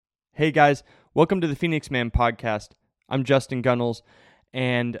Hey guys, welcome to the Phoenix Man podcast. I'm Justin Gunnels,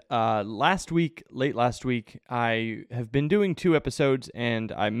 and late last week, I have been doing 2 episodes,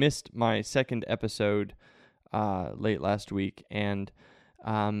 and I missed my second episode late last week. And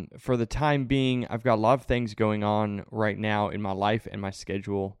for the time being, I've got a lot of things going on right now in my life and my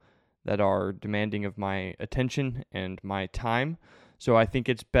schedule that are demanding of my attention and my time. So I think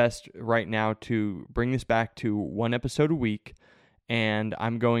it's best right now to bring this back to 1 episode a week. And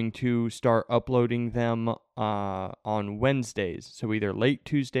I'm going to start uploading them on Wednesdays. So either late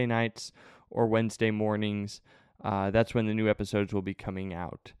Tuesday nights or Wednesday mornings. That's when the new episodes will be coming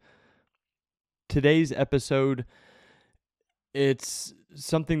out. Today's episode, it's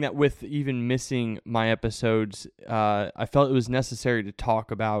something that with even missing my episodes, I felt it was necessary to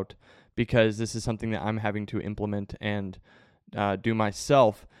talk about because this is something that I'm having to implement and do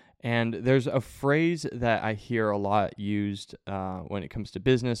myself. And there's a phrase that I hear a lot used when it comes to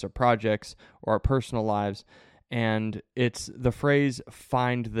business or projects or our personal lives, and it's the phrase,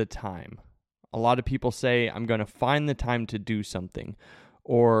 find the time. A lot of people say, I'm going to find the time to do something,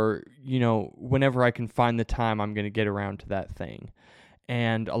 or, whenever I can find the time, I'm going to get around to that thing.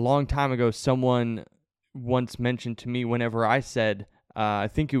 And a long time ago, someone once mentioned to me whenever I said, I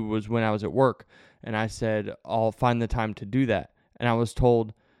think it was when I was at work, and I said, I'll find the time to do that. And I was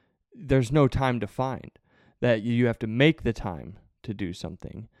told, there's no time to find, that you have to make the time to do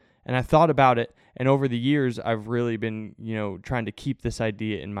something. And I thought about it, and over the years, I've really been, trying to keep this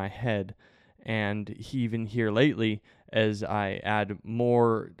idea in my head. And even here lately, as I add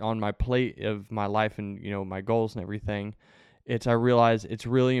more on my plate of my life and, my goals and everything, I realize it's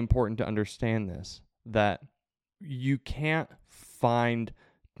really important to understand this, that you can't find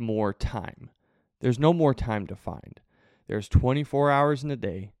more time. There's no more time to find. There's 24 hours in a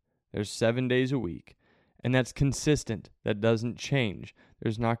day. There's 7 days a week, and that's consistent. That doesn't change.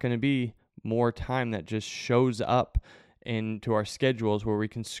 There's not going to be more time that just shows up into our schedules where we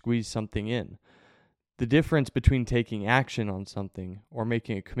can squeeze something in. The difference between taking action on something or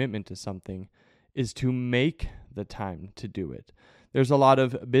making a commitment to something is to make the time to do it. There's a lot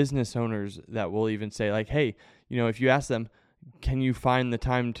of business owners that will even say, like, hey, if you ask them, can you find the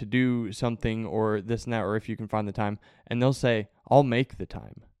time to do something or this and that, or if you can find the time, and they'll say, I'll make the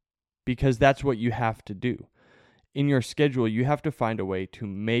time. Because that's what you have to do. In your schedule, you have to find a way to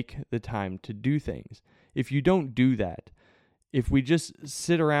make the time to do things. If you don't do that, if we just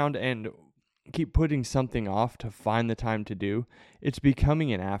sit around and keep putting something off to find the time to do, it's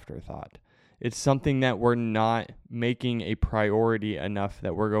becoming an afterthought. It's something that we're not making a priority enough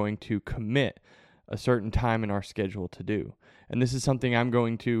that we're going to commit a certain time in our schedule to do. And this is something I'm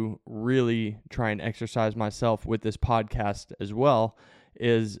going to really try and exercise myself with this podcast as well,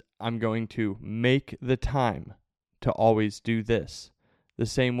 is I'm going to make the time to always do this. The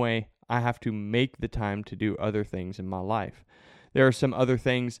same way I have to make the time to do other things in my life. There are some other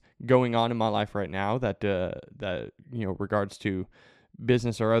things going on in my life right now that regards to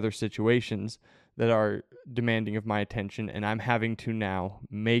business or other situations that are demanding of my attention, and I'm having to now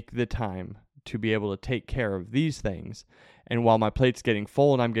make the time to be able to take care of these things. And while my plate's getting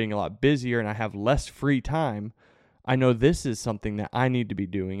full and I'm getting a lot busier and I have less free time, I know this is something that I need to be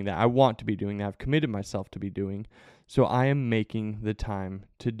doing, that I want to be doing, that I've committed myself to be doing. So I am making the time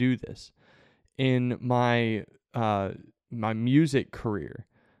to do this. In my music career,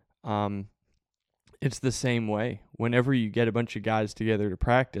 it's the same way. Whenever you get a bunch of guys together to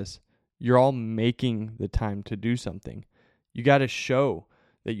practice, you're all making the time to do something. You got a show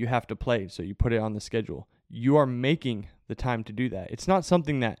that you have to play, so you put it on the schedule. You are making the time to do that. It's not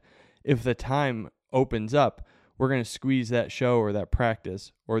something that if the time opens up, we're going to squeeze that show or that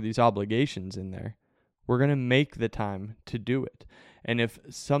practice or these obligations in there. We're going to make the time to do it. And if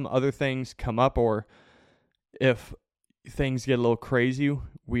some other things come up or if things get a little crazy,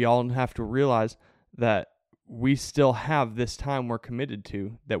 we all have to realize that we still have this time we're committed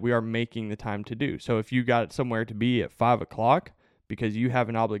to that we are making the time to do. So if you got somewhere to be at 5 o'clock because you have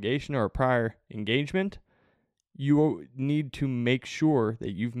an obligation or a prior engagement, you need to make sure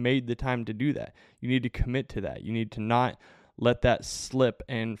that you've made the time to do that. You need to commit to that. You need to not let that slip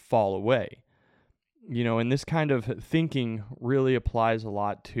and fall away. And this kind of thinking really applies a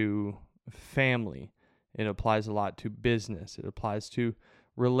lot to family. It applies a lot to business. It applies to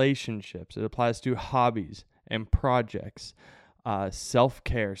relationships. It applies to hobbies and projects,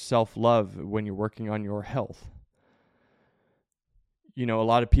 self-care, self-love when you're working on your health. A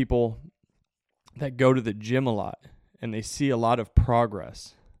lot of people that go to the gym a lot and they see a lot of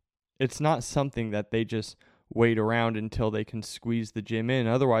progress. It's not something that they just wait around until they can squeeze the gym in.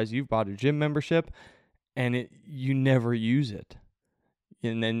 Otherwise, you've bought a gym membership and you never use it.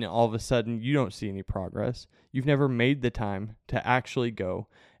 and then all of a sudden you don't see any progress. You've never made the time to actually go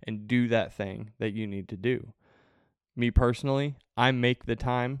and do that thing that you need to do. Me personally, I make the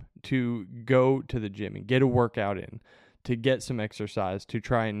time to go to the gym and get a workout in, to get some exercise, to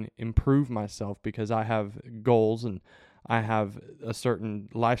try and improve myself because I have goals and I have a certain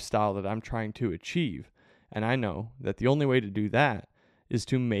lifestyle that I'm trying to achieve. And I know that the only way to do that is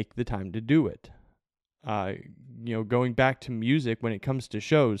to make the time to do it. Going back to music, when it comes to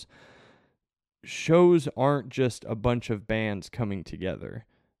shows aren't just a bunch of bands coming together.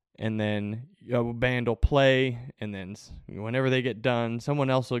 And then a band will play, and then whenever they get done, someone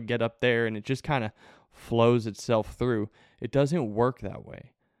else will get up there, and it just kind of flows itself through. It doesn't work that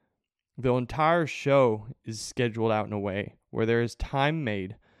way. The entire show is scheduled out in a way where there is time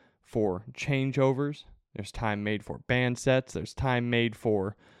made for changeovers, there's time made for band sets, there's time made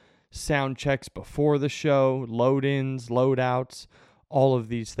for sound checks before the show, load-ins, load-outs, all of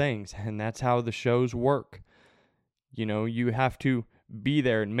these things, and that's how the shows work. You have to be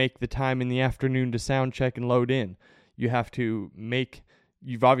there and make the time in the afternoon to sound check and load in. You've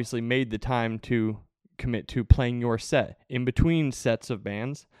obviously made the time to commit to playing your set. In between sets of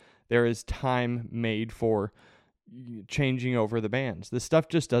bands, there is time made for changing over the bands. This stuff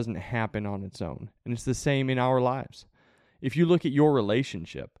just doesn't happen on its own. And it's the same in our lives. If you look at your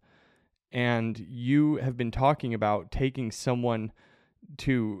relationship and you have been talking about taking someone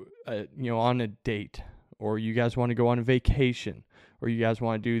to, on a date, or you guys want to go on a vacation, or you guys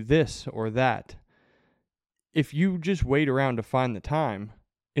want to do this or that, if you just wait around to find the time,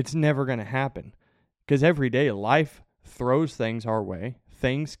 it's never going to happen. Because every day life throws things our way,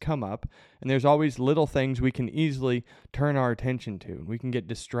 things come up, and there's always little things we can easily turn our attention to, and we can get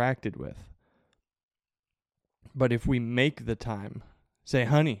distracted with. But if we make the time, say,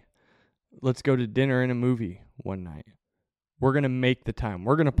 honey, let's go to dinner and a movie one night. We're going to make the time.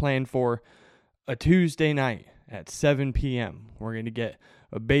 We're going to plan for a Tuesday night at 7 p.m. We're going to get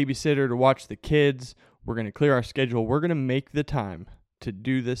a babysitter to watch the kids. We're going to clear our schedule. We're going to make the time to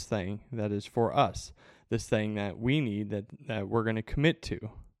do this thing that is for us, this thing that we need, that we're going to commit to.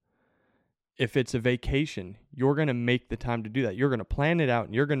 If it's a vacation, you're going to make the time to do that. You're going to plan it out,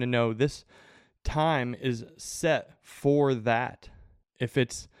 and you're going to know this time is set for that. If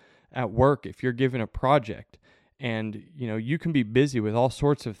it's at work, if you're given a project, and you can be busy with all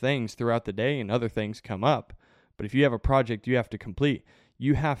sorts of things throughout the day and other things come up, but if you have a project you have to complete,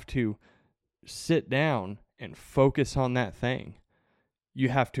 you have to sit down and focus on that thing. You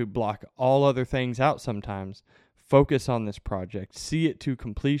have to block all other things out sometimes, focus on this project, see it to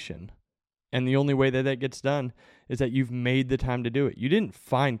completion. And the only way that gets done is that you've made the time to do it. You didn't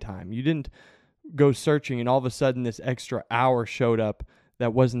find time. You didn't go searching and all of a sudden this extra hour showed up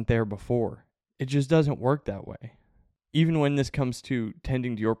that wasn't there before. It just doesn't work that way. Even when this comes to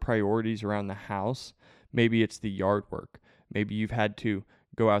tending to your priorities around the house, maybe it's the yard work. Maybe you've had to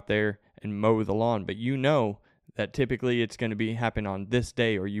go out there and mow the lawn, but you know that typically it's going to happen on this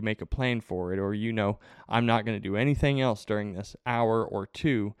day, or you make a plan for it, or I'm not going to do anything else during this hour or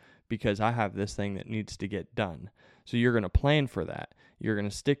two because I have this thing that needs to get done. So you're going to plan for that. You're going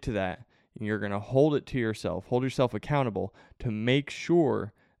to stick to that, and you're going to hold it to yourself, hold yourself accountable to make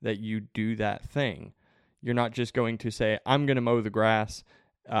sure that you do that thing. You're not just going to say, I'm going to mow the grass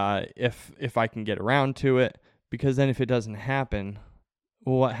if I can get around to it, because then if it doesn't happen,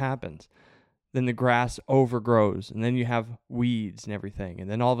 well, what happens? Then the grass overgrows, and then you have weeds and everything,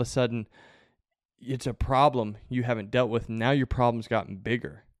 and then all of a sudden it's a problem you haven't dealt with, and now your problem's gotten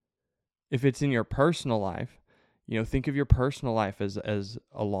bigger. If it's in your personal life, think of your personal life as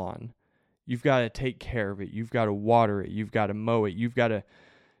a lawn. You've got to take care of it. You've got to water it. You've got to mow it. You've got to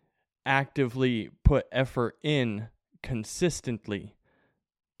actively put effort in consistently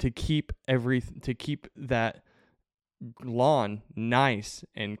to keep that lawn nice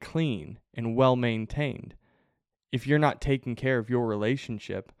and clean and well maintained. If you're not taking care of your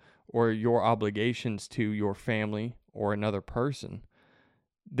relationship or your obligations to your family or another person,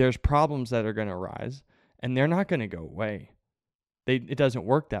 there's problems that are going to arise, and they're not going to go away. It doesn't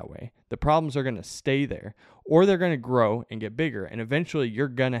work that way. The problems are going to stay there, or they're going to grow and get bigger, and eventually you're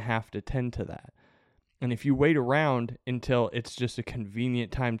going to have to tend to that. And if you wait around until it's just a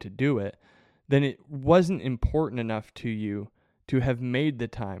convenient time to do it, then it wasn't important enough to you to have made the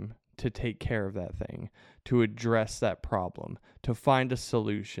time to take care of that thing, to address that problem, to find a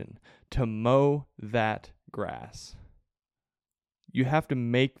solution, to mow that grass. You have to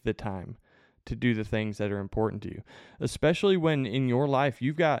make the time to do the things that are important to you, especially when in your life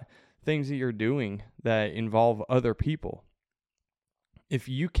you've got things that you're doing that involve other people. If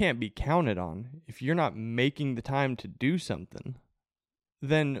you can't be counted on, if you're not making the time to do something,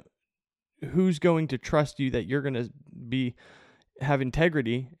 then who's going to trust you that you're going to have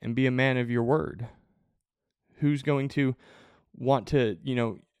integrity and be a man of your word? Who's going to want to,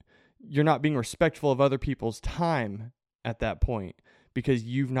 you're not being respectful of other people's time at that point because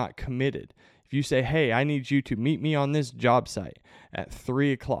you've not committed. If you say, hey, I need you to meet me on this job site at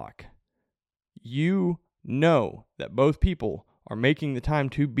 3:00, you know that both people are making the time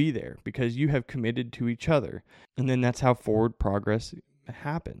to be there because you have committed to each other. And then that's how forward progress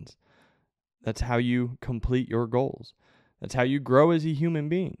happens. That's how you complete your goals. That's how you grow as a human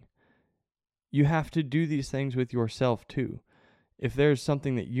being. You have to do these things with yourself too. If there's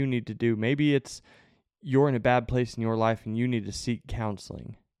something that you need to do, maybe it's you're in a bad place in your life and you need to seek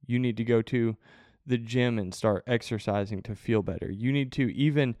counseling. You need to go to the gym and start exercising to feel better. You need to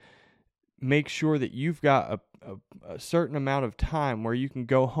even make sure that you've got a certain amount of time where you can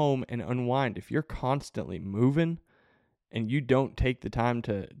go home and unwind. If you're constantly moving and you don't take the time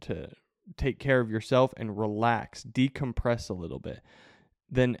to take care of yourself and relax, decompress a little bit,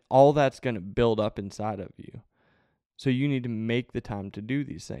 then all that's going to build up inside of you. So you need to make the time to do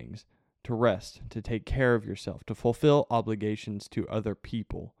these things, to rest, to take care of yourself, to fulfill obligations to other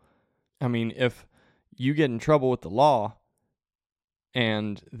people. I mean, if you get in trouble with the law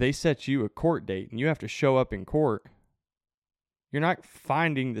and they set you a court date and you have to show up in court, you're not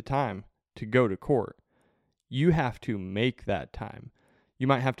finding the time to go to court. You have to make that time. You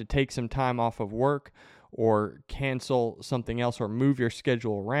might have to take some time off of work or cancel something else or move your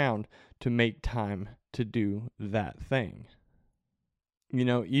schedule around to make time to do that thing.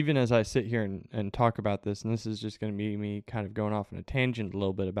 Even as I sit here and talk about this, and this is just going to be me kind of going off on a tangent a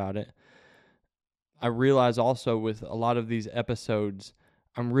little bit about it, I realize also with a lot of these episodes,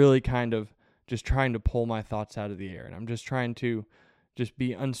 I'm really kind of just trying to pull my thoughts out of the air. And I'm just trying to just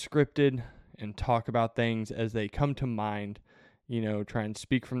be unscripted and talk about things as they come to mind, try and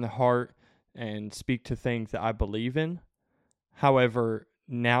speak from the heart and speak to things that I believe in. However,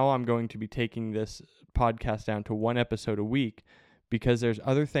 now I'm going to be taking this podcast down to one episode a week because there's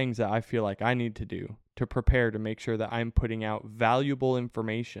other things that I feel like I need to do to prepare to make sure that I'm putting out valuable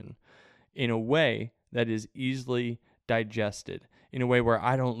information in a way that is easily digested, in a way where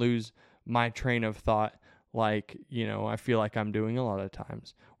I don't lose my train of thought like, I feel like I'm doing a lot of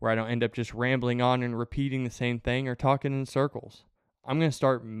times, where I don't end up just rambling on and repeating the same thing or talking in circles. I'm going to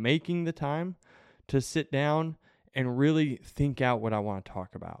start making the time to sit down and really think out what I want to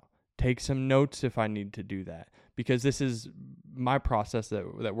talk about. Take some notes if I need to do that, because this is my process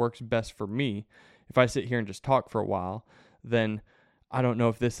that works best for me. If I sit here and just talk for a while, then I don't know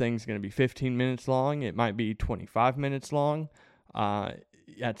if this thing's going to be 15 minutes long. It might be 25 minutes long.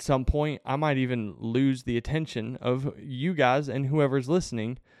 At some point, I might even lose the attention of you guys and whoever's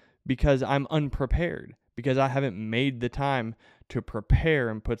listening because I'm unprepared, because I haven't made the time to prepare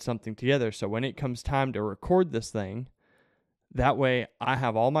and put something together. So when it comes time to record this thing, that way I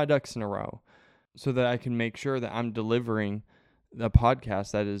have all my ducks in a row so that I can make sure that I'm delivering the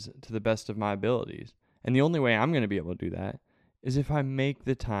podcast that is to the best of my abilities. And the only way I'm going to be able to do that is if I make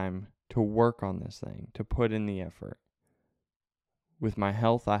the time to work on this thing, to put in the effort. With my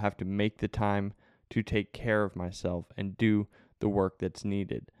health, I have to make the time to take care of myself and do the work that's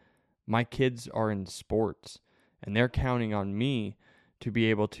needed. My kids are in sports, and they're counting on me to be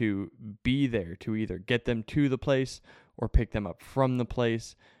able to be there to either get them to the place or pick them up from the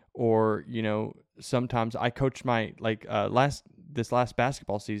place. Or, sometimes I coached this last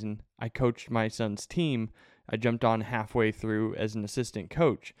basketball season, I coached my son's team. I jumped on halfway through as an assistant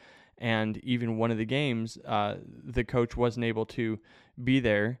coach. And even one of the games, the coach wasn't able to be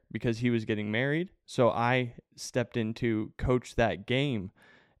there because he was getting married. So I stepped in to coach that game.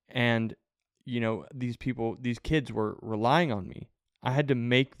 And, these kids were relying on me. I had to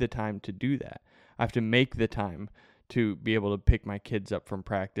make the time to do that. I have to make the time to be able to pick my kids up from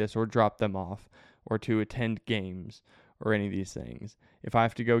practice or drop them off or to attend games or any of these things. If I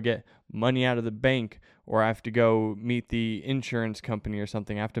have to go get money out of the bank or I have to go meet the insurance company or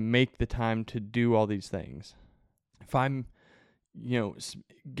something, I have to make the time to do all these things. If I'm,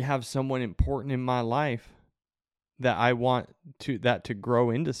 have someone important in my life that I want to grow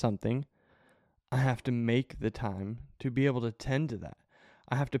into something, I have to make the time to be able to tend to that.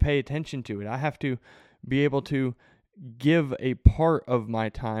 I have to pay attention to it. I have to be able to give a part of my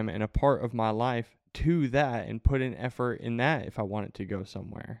time and a part of my life to that and put an effort in that if I want it to go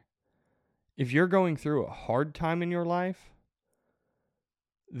somewhere. If you're going through a hard time in your life,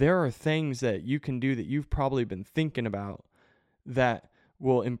 there are things that you can do that you've probably been thinking about that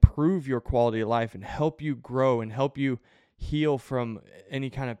will improve your quality of life and help you grow and help you heal from any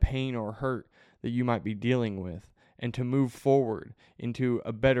kind of pain or hurt that you might be dealing with. and to move forward into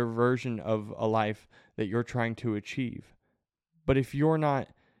a better version of a life that you're trying to achieve. But if you're not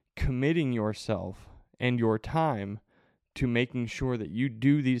committing yourself and your time to making sure that you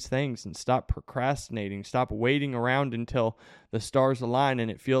do these things and stop procrastinating, stop waiting around until the stars align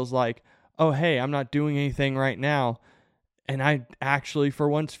and it feels like, oh, hey, I'm not doing anything right now, and I actually for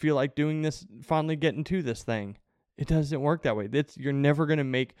once feel like doing this, finally getting to this thing. It doesn't work that way. You're never going to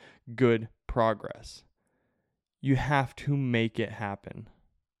make good progress. You have to make it happen.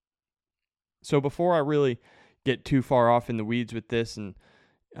 So before I really get too far off in the weeds with this and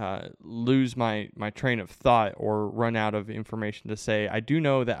lose my train of thought or run out of information to say, I do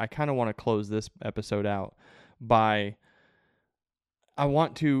know that I kind of want to close this episode out by, I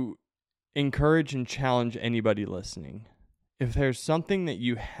want to encourage and challenge anybody listening. If there's something that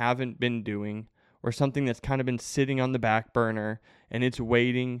you haven't been doing or something that's kind of been sitting on the back burner and it's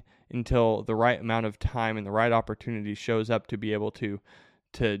waiting until the right amount of time and the right opportunity shows up to be able to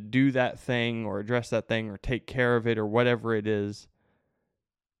do that thing or address that thing or take care of it or whatever it is,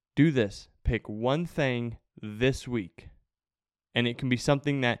 do this. Pick one thing this week. And it can be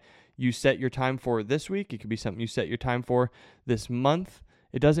something that you set your time for this week. It could be something you set your time for this month.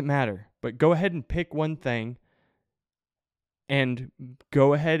 It doesn't matter. But go ahead and pick one thing and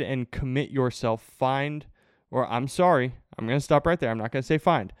go ahead and commit yourself. I'm going to stop right there. I'm not going to say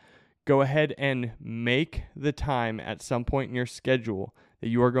find. Go ahead and make the time at some point in your schedule that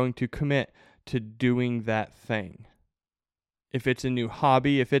you are going to commit to doing that thing. If it's a new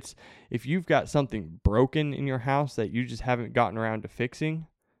hobby, if you've got something broken in your house that you just haven't gotten around to fixing,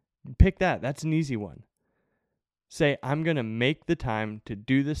 pick that. That's an easy one. Say, I'm going to make the time to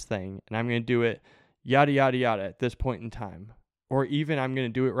do this thing, and I'm going to do it yada, yada, yada at this point in time. Or even I'm going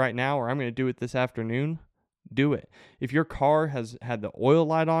to do it right now, or I'm going to do it this afternoon. Do it. If your car has had the oil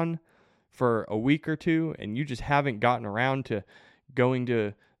light on for a week or two, and you just haven't gotten around to going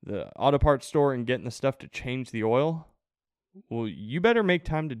to the auto parts store and getting the stuff to change the oil, well, you better make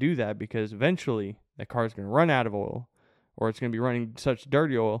time to do that, because eventually that car is going to run out of oil, or it's going to be running such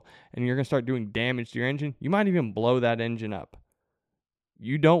dirty oil, and you're going to start doing damage to your engine. You might even blow that engine up.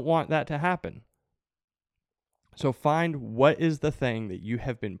 You don't want that to happen. So find what is the thing that you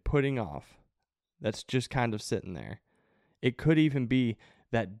have been putting off that's just kind of sitting there. It could even be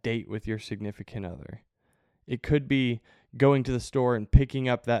that date with your significant other. It could be going to the store and picking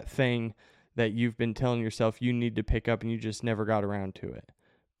up that thing that you've been telling yourself you need to pick up and you just never got around to it.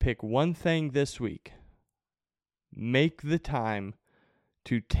 Pick one thing this week. Make the time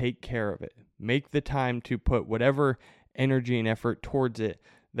to take care of it. Make the time to put whatever energy and effort towards it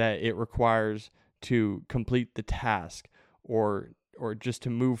that it requires to complete the task or just to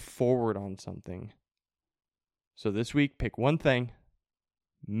move forward on something. So this week, pick one thing,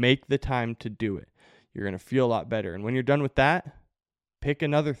 make the time to do it. You're going to feel a lot better. And when you're done with that, pick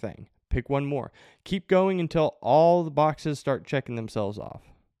another thing. Pick one more. Keep going until all the boxes start checking themselves off.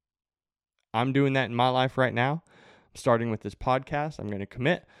 I'm doing that in my life right now. I'm starting with this podcast. I'm going to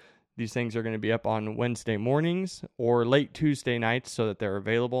commit. These things are going to be up on Wednesday mornings or late Tuesday nights so that they're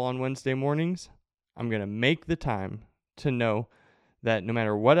available on Wednesday mornings. I'm going to make the time to know that no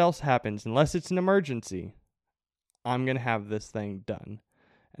matter what else happens, unless it's an emergency, I'm going to have this thing done.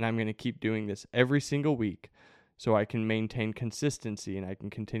 And I'm going to keep doing this every single week so I can maintain consistency and I can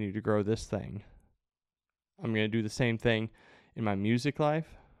continue to grow this thing. I'm going to do the same thing in my music life.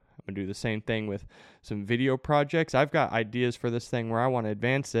 I'm going to do the same thing with some video projects. I've got ideas for this thing where I want to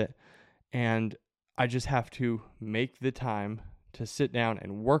advance it, and I just have to make the time to sit down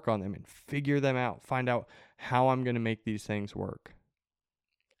and work on them and figure them out, find out how I'm going to make these things work.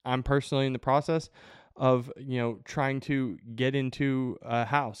 I'm personally in the process of, trying to get into a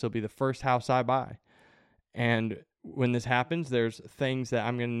house. It'll be the first house I buy. And when this happens, there's things that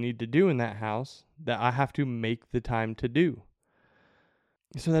I'm going to need to do in that house that I have to make the time to do.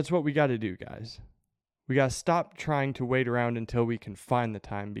 So that's what we got to do, guys. We got to stop trying to wait around until we can find the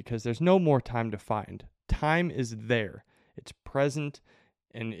time, because there's no more time to find. Time is there. It's present,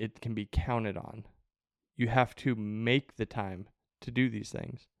 and it can be counted on. You have to make the time to do these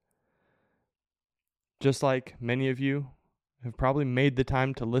things. Just like many of you have probably made the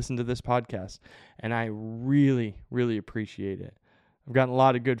time to listen to this podcast, and I really, really appreciate it. I've gotten a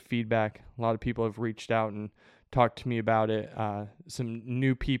lot of good feedback. A lot of people have reached out and talked to me about it. Some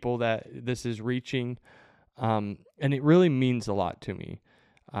new people that this is reaching, and it really means a lot to me.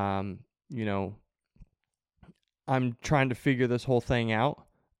 I'm trying to figure this whole thing out.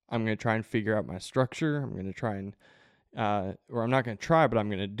 I'm going to try and figure out my structure. I'm going to try and, or I'm not going to try, but I'm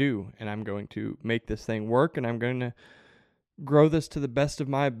going to do, and I'm going to make this thing work, and I'm going to grow this to the best of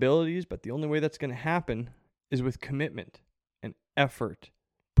my abilities. But the only way that's going to happen is with commitment and effort,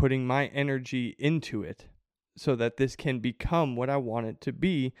 putting my energy into it so that this can become what I want it to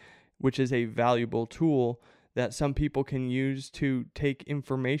be, which is a valuable tool that some people can use to take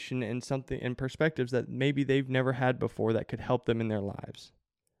information and perspectives that maybe they've never had before that could help them in their lives.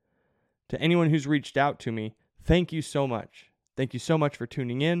 To anyone who's reached out to me, thank you so much. Thank you so much for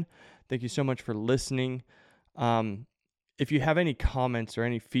tuning in. Thank you so much for listening. If you have any comments or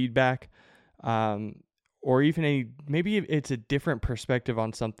any feedback, or even maybe it's a different perspective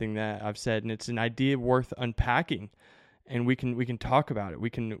on something that I've said, and it's an idea worth unpacking, and we can talk about it. We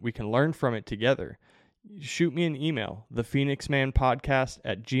can learn from it together. Shoot me an email,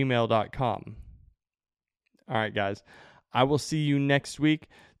 thephoenixmanpodcast@gmail.com. All right, guys. I will see you next week.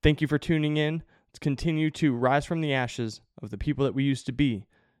 Thank you for tuning in. Let's continue to rise from the ashes of the people that we used to be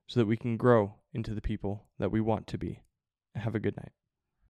so that we can grow into the people that we want to be. Have a good night.